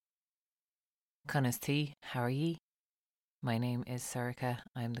Conistí, how are ye? My name is Sarika.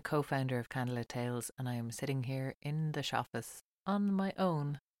 I am the co-founder of Candlelit Tales, and I am sitting here in the shoffice on my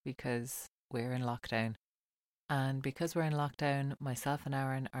own because we're in lockdown. And because we're in lockdown, myself and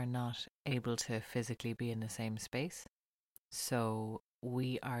Aaron are not able to physically be in the same space. So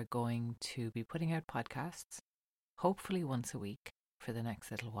we are going to be putting out podcasts, hopefully once a week for the next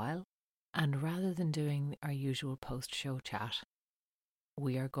little while. And rather than doing our usual post-show chat,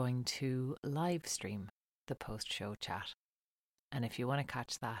 we are going to live stream the post-show chat. And if you want to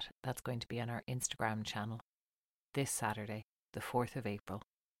catch that, that's going to be on our Instagram channel this Saturday, the 4th of April,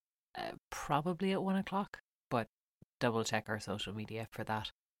 probably at 1 o'clock, but double check our social media for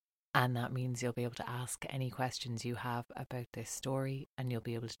that. And that means you'll be able to ask any questions you have about this story, and you'll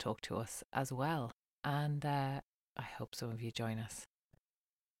be able to talk to us as well. And I hope some of you join us.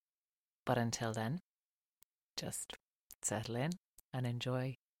 But until then, just settle in and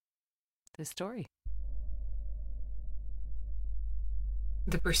enjoy the story.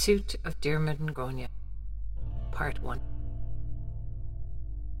 The Pursuit of Diarmuid and Grania, Part 1.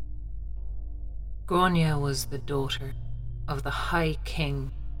 Grania was the daughter of the High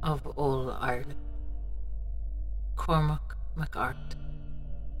King of all Ireland, Cormac MacArt.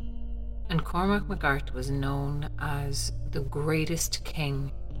 And Cormac MacArt was known as the greatest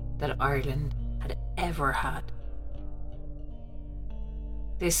king that Ireland had ever had.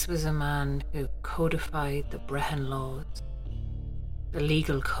 This was a man who codified the Brehon laws, the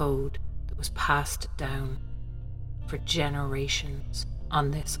legal code that was passed down for generations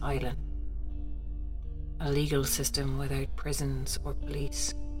on this island. A legal system without prisons or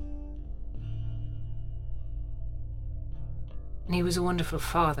police. And he was a wonderful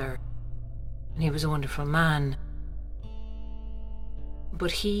father, and he was a wonderful man. But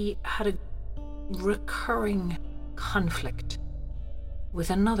he had a recurring conflict with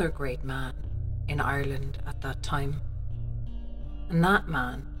another great man in Ireland at that time. And that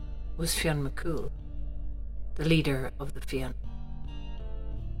man was Fionn McCool, the leader of the Fianna.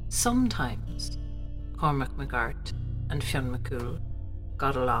 Sometimes Cormac MacArt and Fionn McCool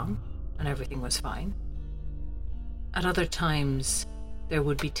got along and everything was fine. At other times there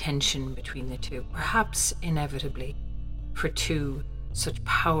would be tension between the two, perhaps inevitably, for two such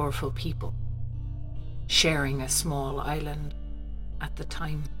powerful people sharing a small island at the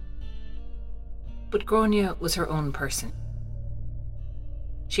time. But Grania was her own person.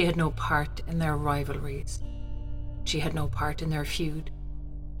 She had no part in their rivalries. She had no part in their feud.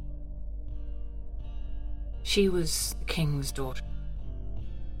 She was the king's daughter.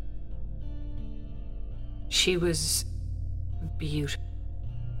 She was beautiful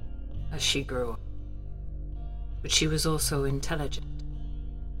as she grew up, but she was also intelligent,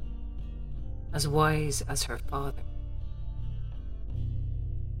 as wise as her father.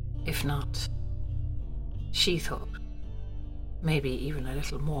 If not, she thought, maybe even a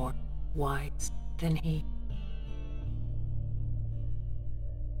little more wise than he.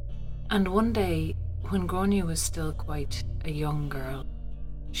 And one day, when Grania was still quite a young girl,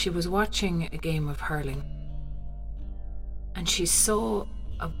 she was watching a game of hurling, and she saw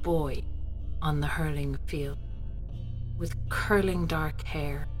a boy on the hurling field with curling dark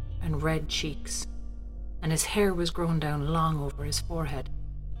hair and red cheeks, and his hair was grown down long over his forehead.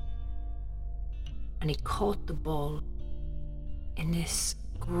 And he caught the ball in this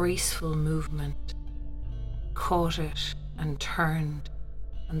graceful movement, caught it and turned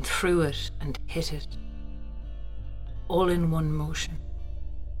and threw it and hit it, all in one motion.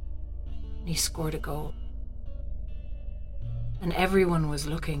 And he scored a goal. And everyone was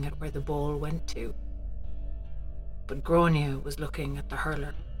looking at where the ball went to, but Grania was looking at the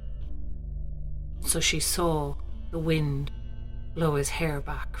hurler. So she saw the wind blow his hair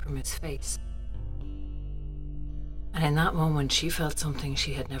back from his face. And in that moment she felt something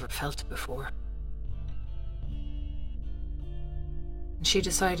she had never felt before. And she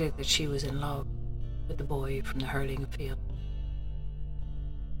decided that she was in love with the boy from the hurling field.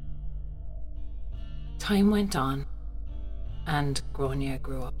 Time went on, and Grania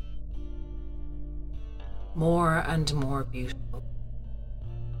grew up. More and more beautiful,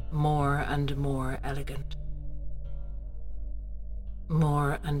 more and more elegant,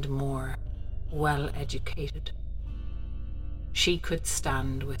 more and more well educated. She could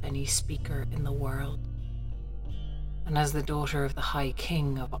stand with any speaker in the world. And as the daughter of the High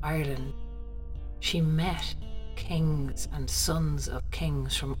King of Ireland, she met kings and sons of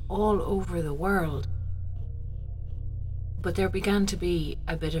kings from all over the world. But there began to be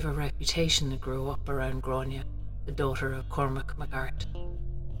a bit of a reputation that grew up around Grania, the daughter of Cormac MacArt.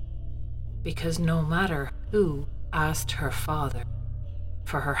 Because no matter who asked her father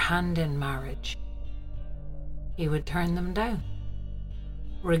for her hand in marriage, he would turn them down,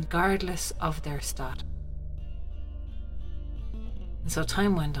 regardless of their status. And so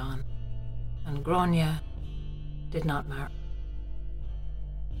time went on, and Grania did not marry.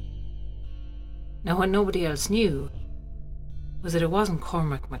 Now, what nobody else knew was that it wasn't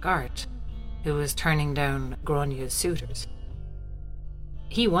Cormac MacArt who was turning down Grania's suitors.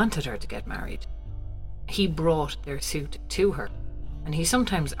 He wanted her to get married. He brought their suit to her, and he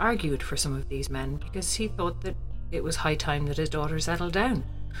sometimes argued for some of these men because he thought that it was high time that his daughter settled down,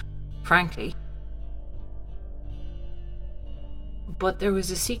 frankly. But there was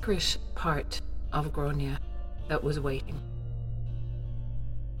a secret part of Grania that was waiting.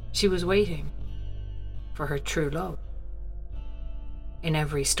 She was waiting for her true love. In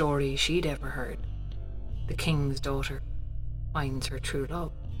every story she'd ever heard, the king's daughter finds her true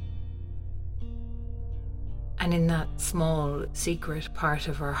love. And in that small, secret part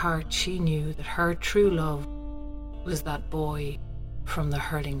of her heart, she knew that her true love was that boy from the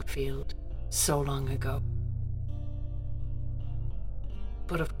hurling field so long ago.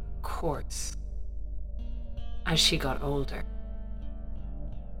 But of course, as she got older,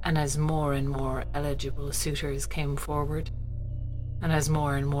 and as more and more eligible suitors came forward, and as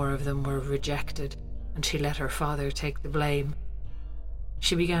more and more of them were rejected, and she let her father take the blame,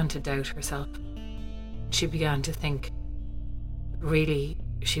 she began to doubt herself. She began to think, really,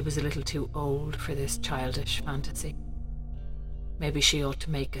 she was a little too old for this childish fantasy. Maybe she ought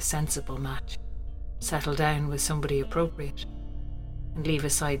to make a sensible match, settle down with somebody appropriate, and leave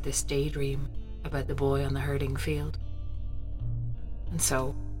aside this daydream about the boy on the hurling field. And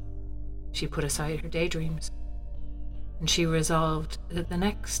so, she put aside her daydreams, and she resolved that the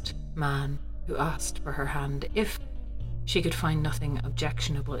next man who asked for her hand, if she could find nothing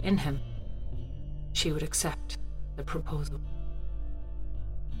objectionable in him, she would accept the proposal.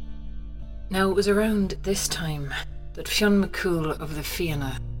 Now, it was around this time that Fionn McCool of the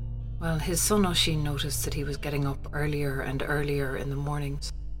Fianna, well, his son Oisin noticed that he was getting up earlier and earlier in the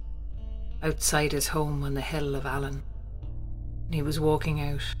mornings, outside his home on the hill of Allen, and he was walking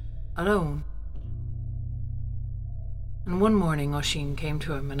out alone. And one morning Oisin came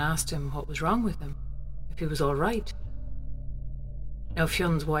to him and asked him what was wrong with him, if he was all right. Now,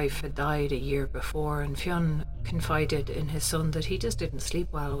 Fionn's wife had died a year before, and Fionn confided in his son that he just didn't sleep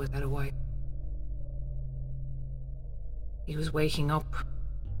well without a wife. He was waking up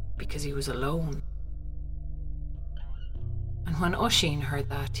because he was alone. And when Oisin heard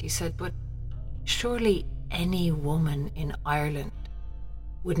that, he said, "But surely any woman in Ireland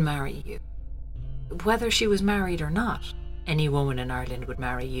would marry you. Whether she was married or not, any woman in Ireland would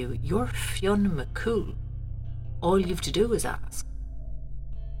marry you. You're Fionn McCool. All you've to do is ask."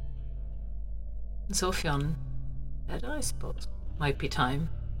 And so Fionn said, "I suppose might be time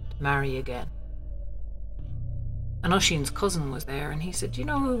to marry again." And Oisin's cousin was there, and he said, "You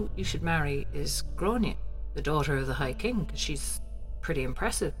know who you should marry is Grania, the daughter of the High King, because she's pretty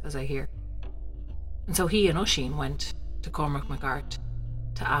impressive, as I hear." And so he and Oisin went to Cormac MacArt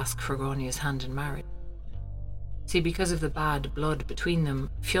to ask for Grania's hand in marriage. See, because of the bad blood between them,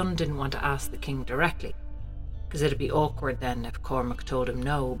 Fionn didn't want to ask the king directly, because it'd be awkward then if Cormac told him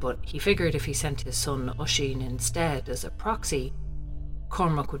no, but he figured if he sent his son Oisin instead as a proxy,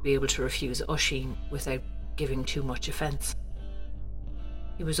 Cormac would be able to refuse Oisin without giving too much offence.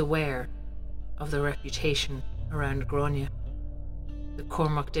 He was aware of the reputation around Grania, that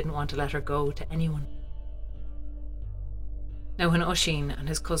Cormac didn't want to let her go to anyone. Now, when Oisin and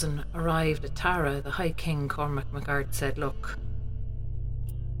his cousin arrived at Tara, the High King Cormac MacArt said, "Look,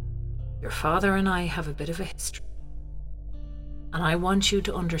 your father and I have a bit of a history, and I want you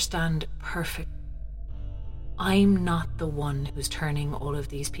to understand perfectly. I'm not the one who's turning all of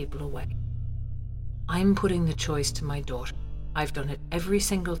these people away. I'm putting the choice to my daughter. I've done it every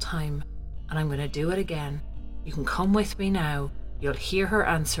single time, and I'm going to do it again. You can come with me now. You'll hear her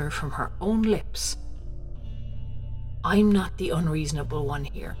answer from her own lips. I'm not the unreasonable one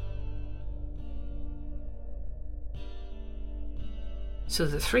here." So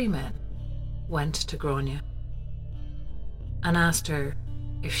the three men went to Grania and asked her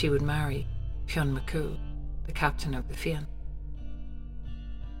if she would marry Fionn McCool, the captain of the Fianna.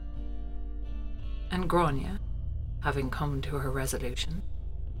 And Grania, having come to her resolution,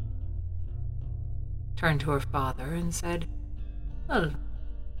 turned to her father and said, "Well,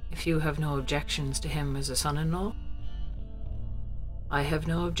 if you have no objections to him as a son-in-law, I have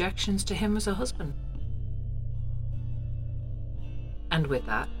no objections to him as a husband." And with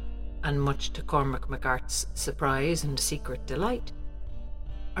that, and much to Cormac MacArt's surprise and secret delight,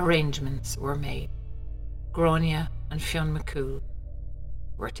 arrangements were made. Grania and Fionn McCool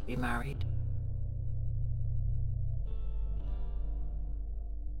were to be married.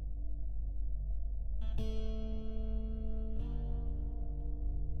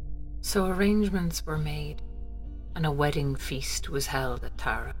 So arrangements were made, and a wedding feast was held at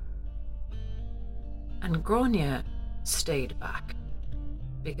Tara. And Grania stayed back,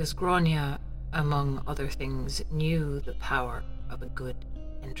 because Grania, among other things, knew the power of a good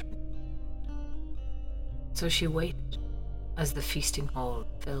entrant. So she waited as the feasting hall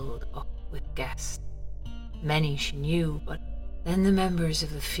filled up with guests. Many she knew, but then the members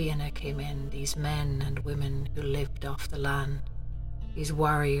of the Fianna came in, these men and women who lived off the land, these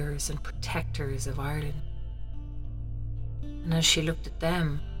warriors and protectors of Ireland. And as she looked at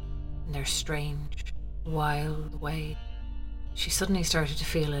them in their strange, wild way, she suddenly started to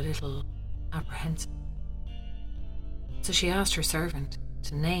feel a little apprehensive. So she asked her servant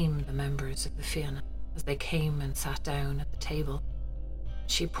to name the members of the Fianna as they came and sat down at the table.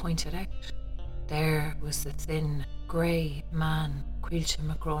 She pointed out, there was the thin, grey man, Cuilche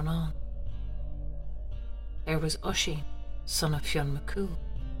MacRonan. There was Oisín, son of Fionn McCool.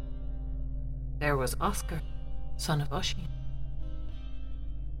 There was Oscar, son of Oisín.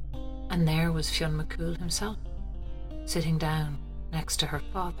 And there was Fionn McCool himself, sitting down next to her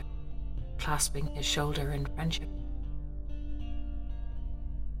father, clasping his shoulder in friendship.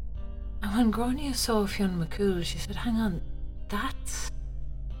 And when Grania saw Fionn McCool, she said, hang on, that's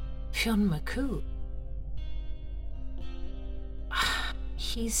Fionn McCool.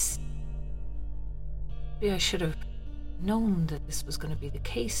 Maybe I should have known that this was going to be the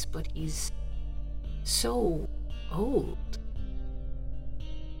case, but he's so old.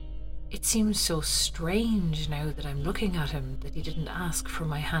 It seems so strange now that I'm looking at him that he didn't ask for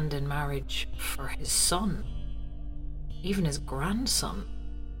my hand in marriage for his son. Even his grandson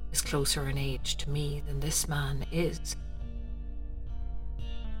is closer in age to me than this man is.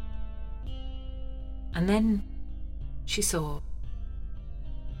 And then she saw,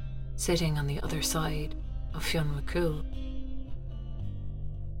 sitting on the other side of Fionn McCool,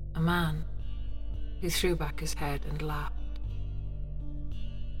 a man who threw back his head and laughed.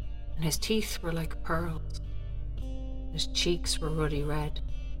 And his teeth were like pearls, his cheeks were ruddy red,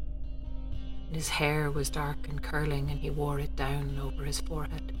 and his hair was dark and curling, and he wore it down over his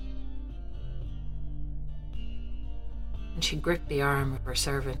forehead. And she gripped the arm of her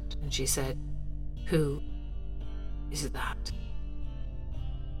servant and she said, "Who is that?"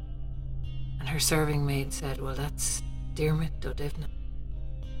 And her serving maid said, "Well, that's Diarmuid O'Divna,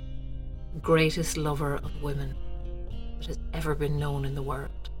 greatest lover of women that has ever been known in the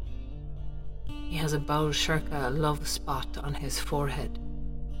world. He has a Baal Shirka love spot on his forehead,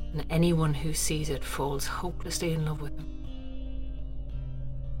 and anyone who sees it falls hopelessly in love with him."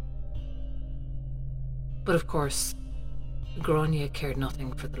 But of course, Grania cared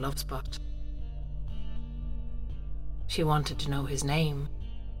nothing for the love spot. She wanted to know his name,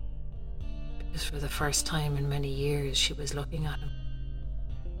 because for the first time in many years she was looking at him,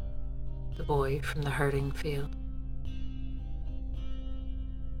 the boy from the hurling field.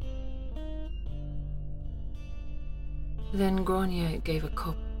 Then Grania gave a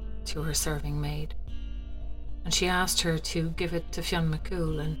cup to her serving maid, and she asked her to give it to Fionn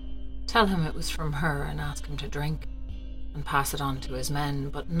McCool and tell him it was from her and ask him to drink and pass it on to his men,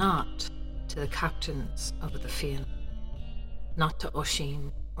 but not to the captains of the Fianna, not to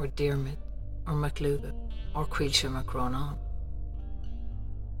Oisín or Diarmuid or Macluga or Cuilche MacRonan.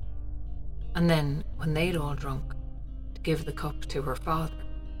 And then, when they'd all drunk, to give the cup to her father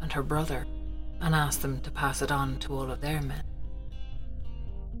and her brother and ask them to pass it on to all of their men.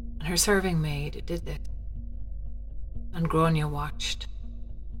 And her serving maid did this, and Grania watched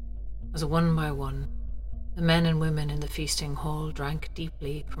as one by one the men and women in the feasting hall drank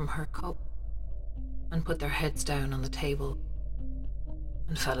deeply from her cup and put their heads down on the table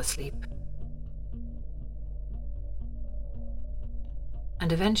and fell asleep.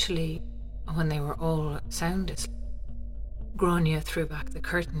 And eventually, when they were all sound asleep, Grania threw back the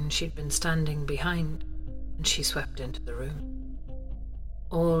curtain she'd been standing behind, and she swept into the room,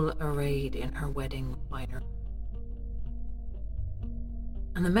 all arrayed in her wedding finery.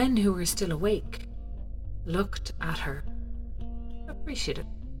 And the men who were still awake looked at her, appreciative.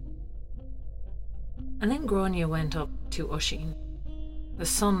 And then Grania went up to Oisín, the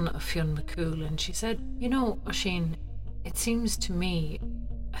son of Fionn McCool, and she said, "You know, Oisín, it seems to me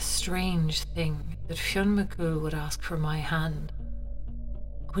a strange thing that Fionn McCool would ask for my hand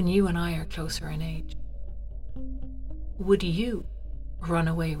when you and I are closer in age. Would you run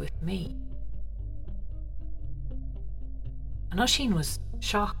away with me?" And Oisín was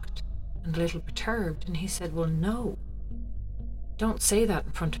shocked and a little perturbed, and he said, "Well, no. Don't say that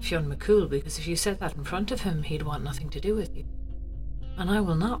in front of Fionn McCool, because if you said that in front of him, he'd want nothing to do with you. And I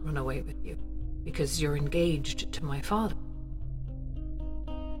will not run away with you, because you're engaged to my father.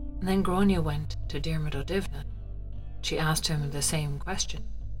 And then Grania went to Diarmid O'Divna. She asked him the same question.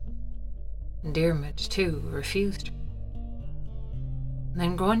 And Diarmid, too, refused her. And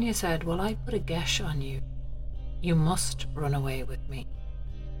then Grania said, well, I put a geis on you. You must run away with me.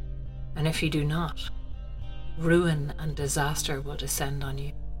 And if you do not, ruin and disaster will descend on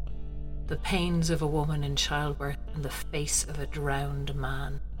you. The pains of a woman in childbirth and the face of a drowned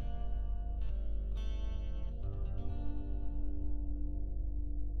man.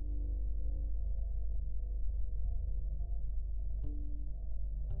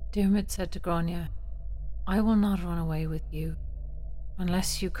 Diarmid said to Grania, I will not run away with you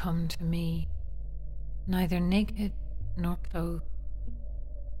unless you come to me, neither naked nor clothed,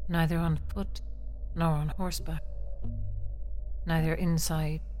 neither on foot nor on horseback, neither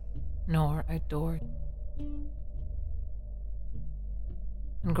inside nor outdoors.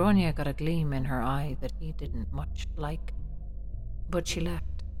 And Grania got a gleam in her eye that he didn't much like, but she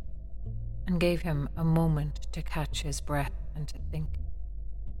left and gave him a moment to catch his breath and to think.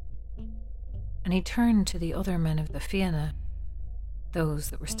 And he turned to the other men of the Fianna, those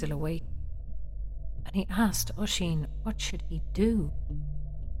that were still awake, and he asked Oisín what should he do.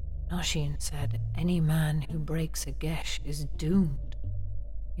 Oisín said, any man who breaks a geis is doomed.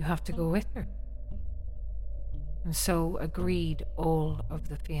 You have to go with her. And so agreed all of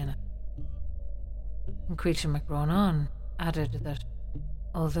the Fianna. And Cuilte MacRonan added that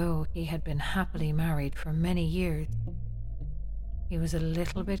although he had been happily married for many years, he was a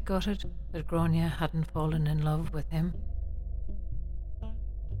little bit gutted that Grania hadn't fallen in love with him.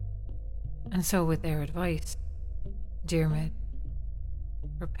 And so with their advice, Diarmid,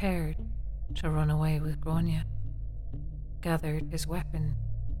 prepared to run away with Grania, gathered his weapon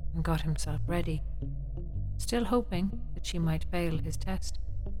and got himself ready, still hoping that she might fail his test.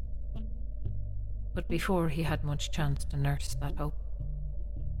 But before he had much chance to nurse that hope,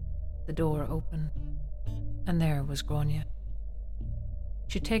 the door opened, and there was Grania.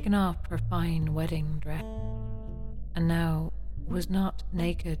 She'd taken off her fine wedding dress, and now was not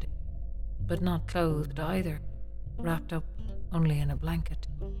naked, but not clothed either, wrapped up only in a blanket.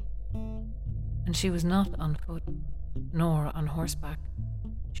 And she was not on foot, nor on horseback.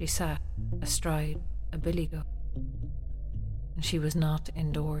 She sat astride a billy-goat. And she was not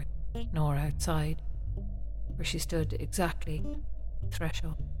indoors, nor outside, where she stood exactly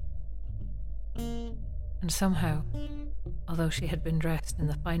threshold. And somehow, although she had been dressed in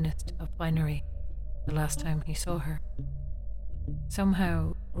the finest of finery the last time he saw her,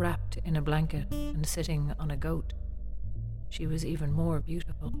 somehow wrapped in a blanket and sitting on a goat, she was even more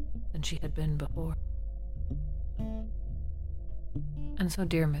beautiful than she had been before. And so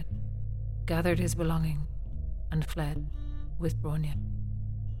Diarmid gathered his belongings and fled with Grania.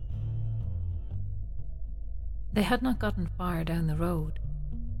 They had not gotten far down the road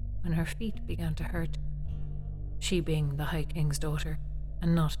when her feet began to hurt, she being the High King's daughter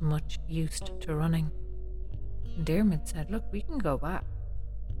and not much used to running. And Diarmid said, look, we can go back.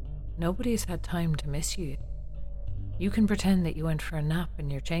 Nobody's had time to miss you. You can pretend that you went for a nap in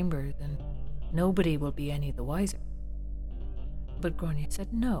your chambers and nobody will be any the wiser. But Grania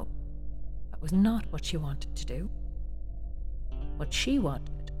said no, that was not what she wanted to do. What she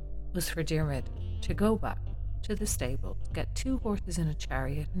wanted was for Diarmid to go back to the stable, get 2 horses in a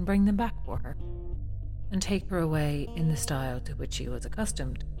chariot and bring them back for her, and take her away in the style to which she was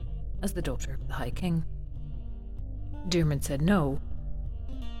accustomed, as the daughter of the High King. Diarmid said no,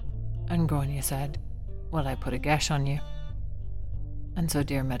 and Grania said, well, I put a geis on you. And so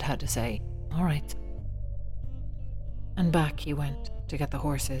Diarmid had to say, all right. And back he went to get the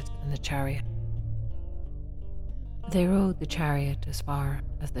horses and the chariot. They rode the chariot as far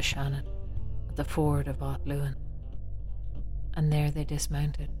as the Shannon, at the ford of Athluan, and there they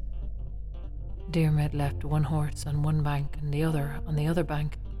dismounted. Diarmid left one horse on one bank and the other on the other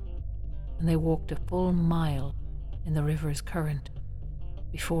bank, and they walked a full mile in the river's current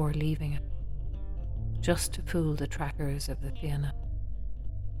before leaving it, just to fool the trackers of the Fianna.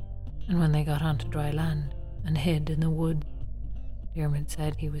 And when they got onto dry land and hid in the wood, Diarmid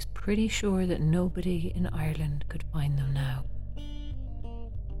said he was pretty sure that nobody in Ireland could find them now.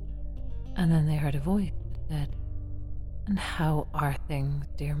 And then they heard a voice that said, and how are things,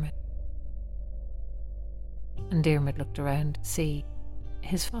 Diarmid? And Diarmid looked around to see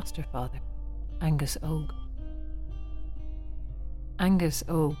his foster father, Angus Og. Angus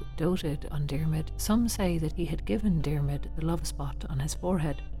Og doted on Diarmid. Some say that he had given Diarmid the love spot on his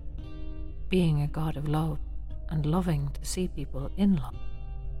forehead, being a god of love and loving to see people in love.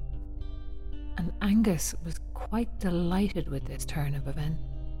 And Angus was quite delighted with this turn of events,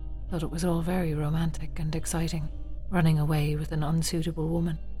 thought it was all very romantic and exciting, running away with an unsuitable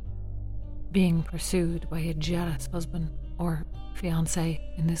woman, being pursued by a jealous husband, or fiancé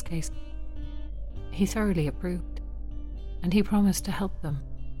in this case. He thoroughly approved, and he promised to help them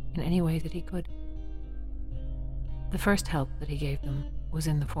in any way that he could. The first help that he gave them was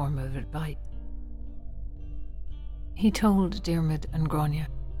in the form of advice. He told Diarmid and Grania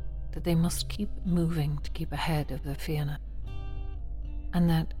that they must keep moving to keep ahead of the Fianna, and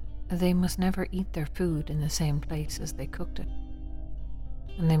that they must never eat their food in the same place as they cooked it,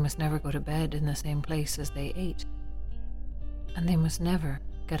 and they must never go to bed in the same place as they ate, and they must never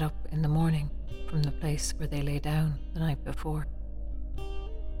get up in the morning from the place where they lay down the night before.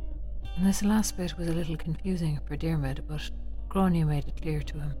 And this last bit was a little confusing for Diarmid, but Grania made it clear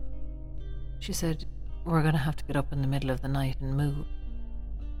to him. She said, "We're going to have to get up in the middle of the night and move."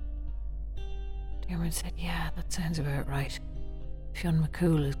 Diarmid said, "Yeah, that sounds about right. Fionn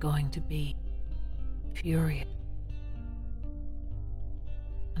McCool is going to be furious."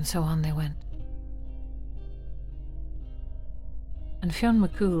 And so on they went. And Fionn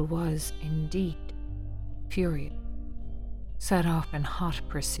McCool was indeed furious, set off in hot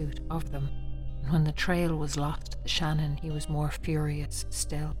pursuit of them, and when the trail was lost to the Shannon, he was more furious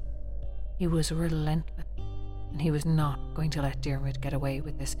still. He was relentless, and he was not going to let Diarmid get away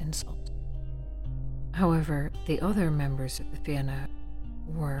with this insult. However, the other members of the Fianna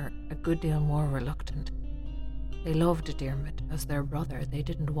were a good deal more reluctant. They loved Diarmid as their brother. They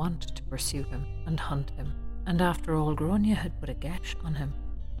didn't want to pursue him and hunt him, and after all, Grania had put a gesh on him.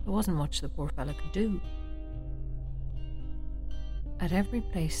 There wasn't much the poor fellow could do. At every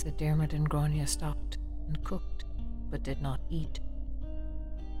place that Diarmid and Grania stopped and cooked, but did not eat,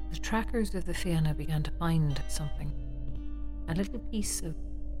 the trackers of the Fianna began to find something. A little piece of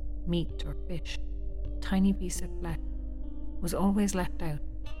meat or fish, a tiny piece of flesh, was always left out,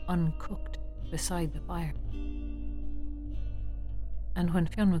 uncooked, beside the fire. And when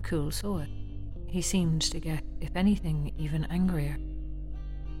Fionn McCool saw it, he seemed to get, if anything, even angrier.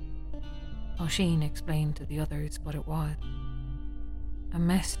 Oisin explained to the others what it was. A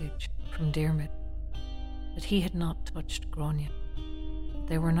message from Diarmid that he had not touched Grania.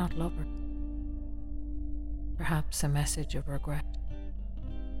 They were not lovers. Perhaps a message of regret,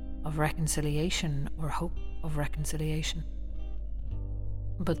 of reconciliation or hope of reconciliation.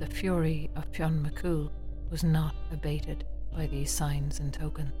 But the fury of Fionn McCool was not abated by these signs and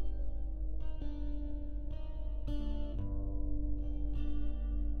tokens.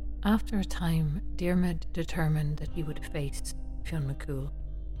 After a time, Diarmid determined that he would face Fionn McCool,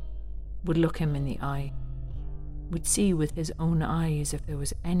 would look him in the eye, would see with his own eyes if there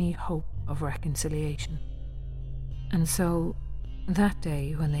was any hope of reconciliation. And so, that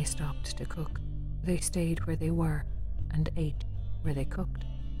day when they stopped to cook, they stayed where they were and ate where they cooked,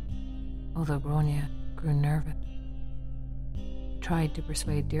 although Grania grew nervous. Tried to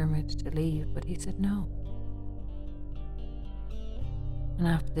persuade Diarmid to leave, but he said no. And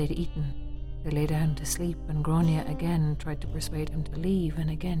after they'd eaten, they lay down to sleep, and Grania again tried to persuade him to leave, and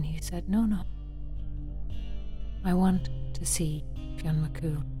again he said, No. I want to see Fionn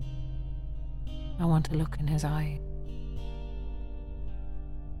McCool. I want to look in his eye.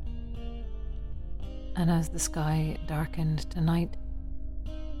 And as the sky darkened to night,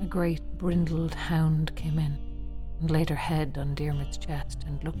 a great brindled hound came in and laid her head on Diarmid's chest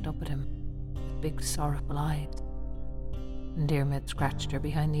and looked up at him with big sorrowful eyes. And Diarmid scratched her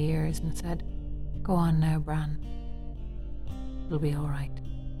behind the ears and said, Go on now, Bran. It'll be all right.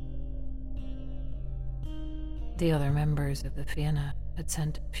 The other members of the Fianna had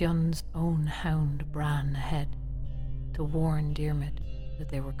sent Fionn's own hound Bran ahead to warn Diarmid that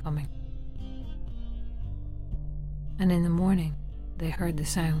they were coming. And in the morning they heard the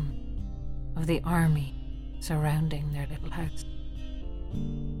sound of the army surrounding their little house.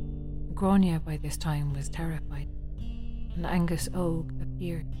 Grania by this time was terrified, and Angus Og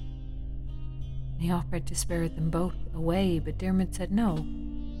appeared. He offered to spirit them both away, but Diarmid said no.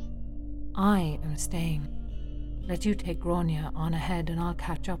 I am staying. Let you take Grania on ahead and I'll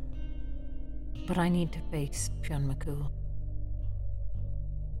catch up. But I need to face Fionn McCool.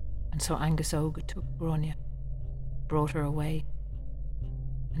 And so Angus Og took Grania, brought her away,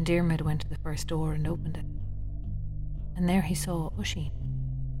 and Diarmid went to the first door and opened it. And there he saw Oisin.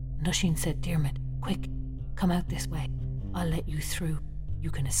 And Oisin said, Diarmid, quick, come out this way. I'll let you through. You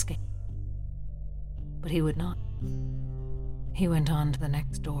can escape. But he would not. He went on to the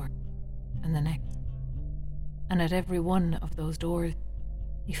next door, and the next. And at every one of those doors,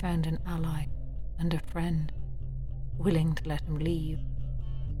 he found an ally and a friend willing to let him leave.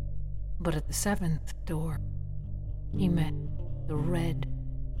 But at the seventh door, he met the red,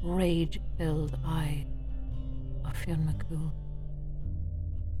 rage-filled eye of Fionn McCool.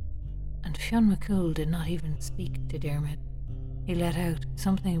 And Fionn McCool did not even speak to Diarmid. He let out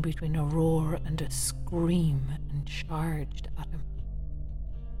something between a roar and a scream and charged at him.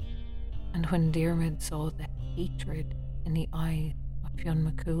 And when Diarmid saw the hatred in the eye of Fionn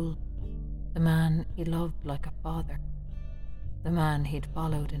McCool, the man he loved like a father, the man he'd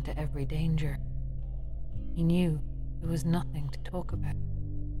followed into every danger, he knew there was nothing to talk about.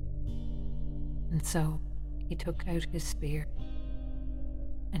 And so he took out his spear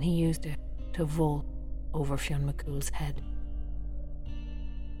and he used it to vault over Fionn McCool's head.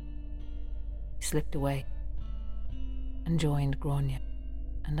 He slipped away and joined Grania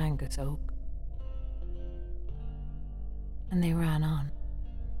and Angus Oak. And they ran on.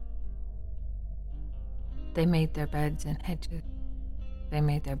 They made their beds in hedges. They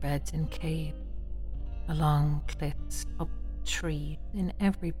made their beds in caves, along cliffs, up trees, in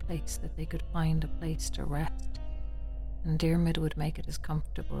every place that they could find a place to rest. And Diarmid would make it as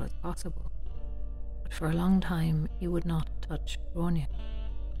comfortable as possible. But for a long time he would not touch Grania.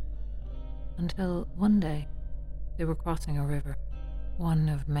 Until one day they were crossing a river, one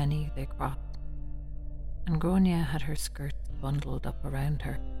of many they crossed, and Grania had her skirts bundled up around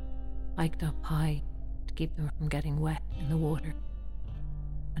her, hiked up high to keep them from getting wet in the water,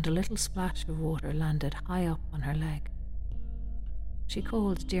 and a little splash of water landed high up on her leg. She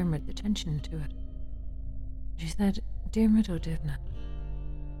called Diarmid's attention to it. She said, "Diarmid O'Divna,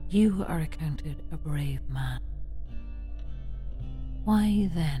 you are accounted a brave man. Why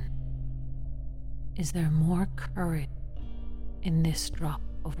then is there more courage in this drop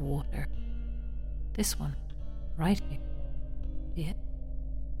of water? This one, right here. See it?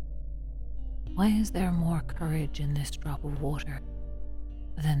 Why is there more courage in this drop of water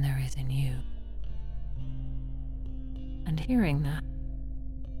than there is in you?" And hearing that,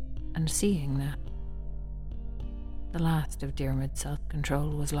 and seeing that, the last of Diarmid's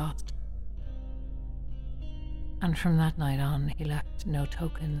self-control was lost. And from that night on, he left no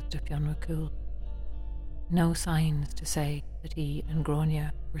tokens to Fionn McCool, no signs to say that he and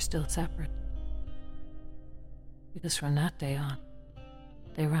Grania were still separate. Because from that day on,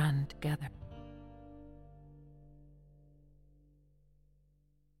 they ran together.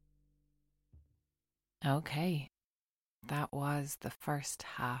 Okay, that was the first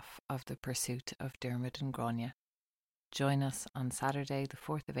half of the pursuit of Diarmid and Grania. Join us on Saturday the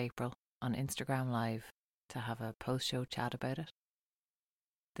 4th of April on Instagram Live to have a post-show chat about it.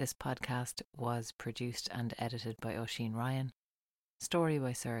 This podcast was produced and edited by Oisin Ryan, story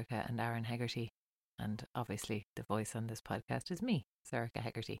by Sorcha and Aaron Hegarty, and obviously the voice on this podcast is me, Sorcha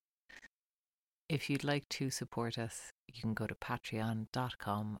Hegarty. If you'd like to support us, you can go to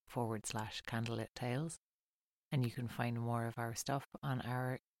patreon.com/Candlelit Tales, and you can find more of our stuff on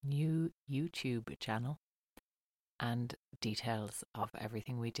our new YouTube channel and details of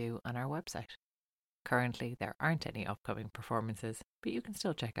everything we do on our website. Currently, there aren't any upcoming performances, but you can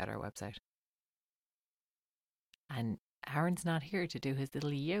still check out our website. And Aaron's not here to do his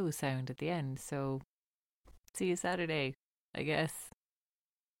little yo sound at the end, so see you Saturday, I guess.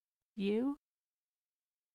 You?